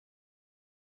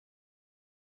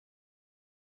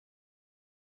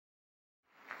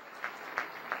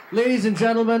Ladies and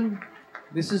gentlemen,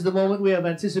 this is the moment we have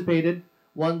anticipated,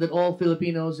 one that all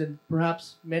Filipinos and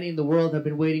perhaps many in the world have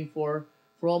been waiting for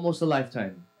almost a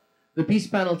lifetime. The peace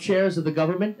panel chairs of the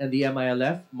government and the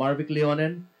MILF, Marvic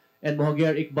Leonen and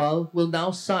Mohaguer Iqbal, will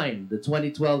now sign the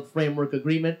 2012 Framework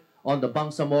Agreement on the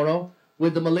Bangsamoro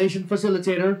with the Malaysian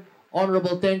facilitator,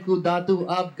 Honorable Tengku Datu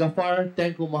Ab Ghaffar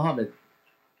Tengku Mohammed.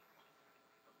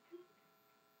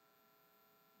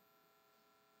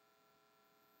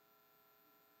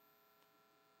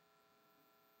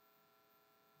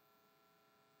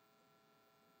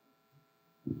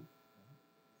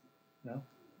 No?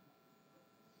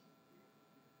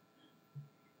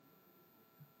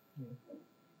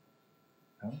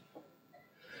 No?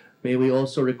 May we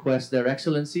also request Their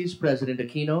Excellencies President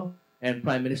Aquino and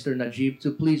Prime Minister Najib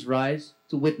to please rise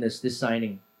to witness this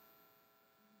signing.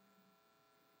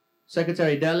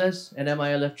 Secretary Deles and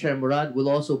MILF Chair Murad will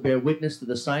also bear witness to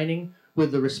the signing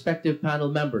with the respective panel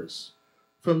members.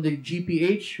 From the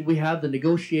GPH, we have the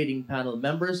negotiating panel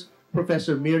members,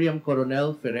 Professor Miriam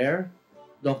Coronel Ferrer,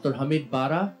 Dr. Hamid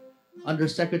Bara,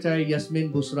 Undersecretary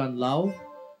Yasmin Busran Lau,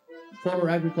 former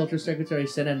Agriculture Secretary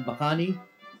Senen Bakani,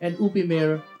 and UP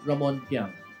Mayor Ramon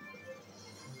Piang.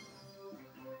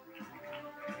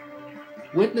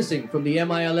 Witnessing from the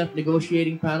MILF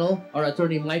negotiating panel are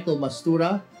Attorney Michael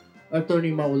Mastura,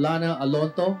 Attorney Maulana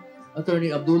Alonto,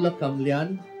 Attorney Abdullah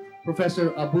Kamlian,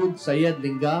 Professor Abud Sayed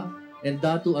Linga, and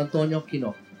Datu Antonio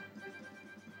Quino.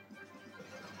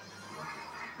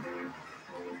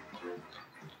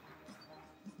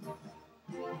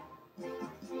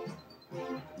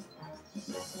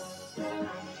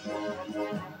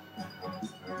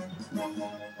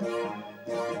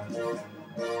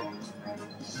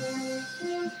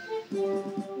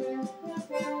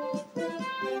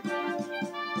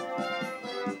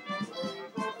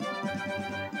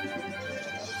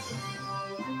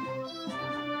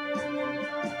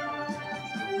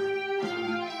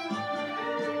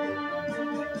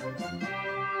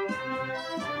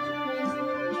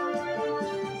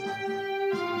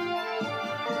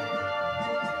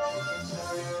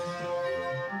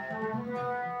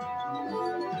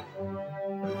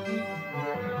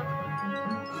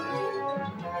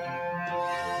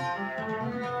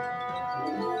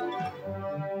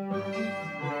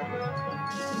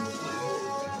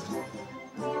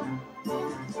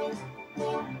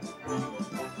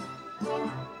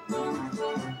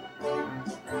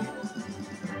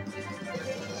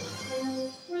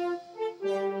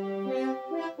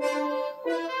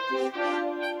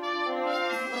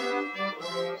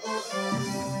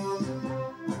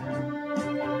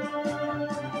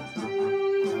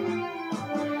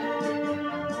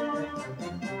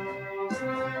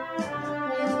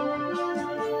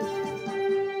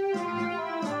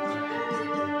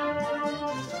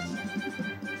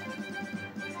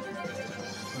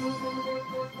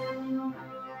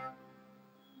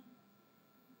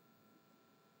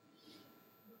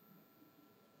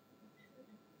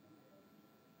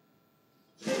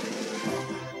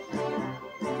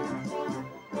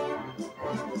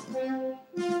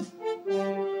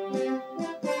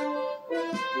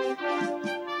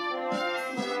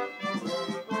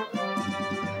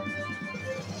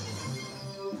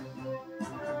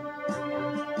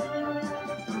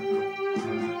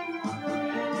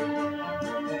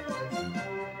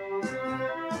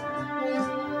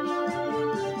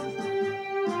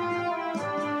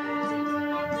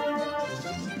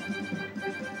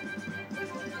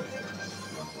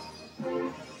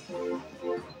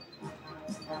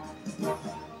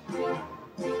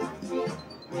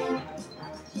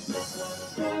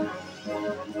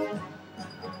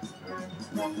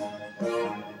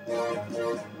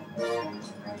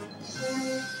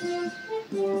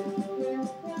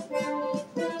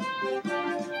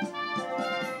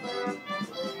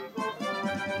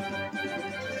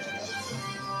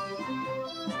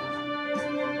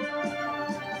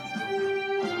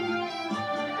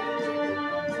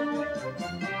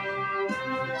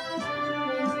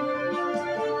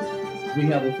 We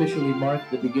have officially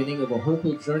marked the beginning of a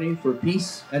hopeful journey for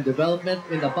peace and development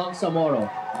in the Bangsamoro.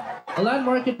 A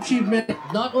landmark achievement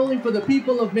not only for the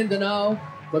people of Mindanao,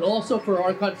 but also for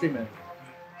our countrymen.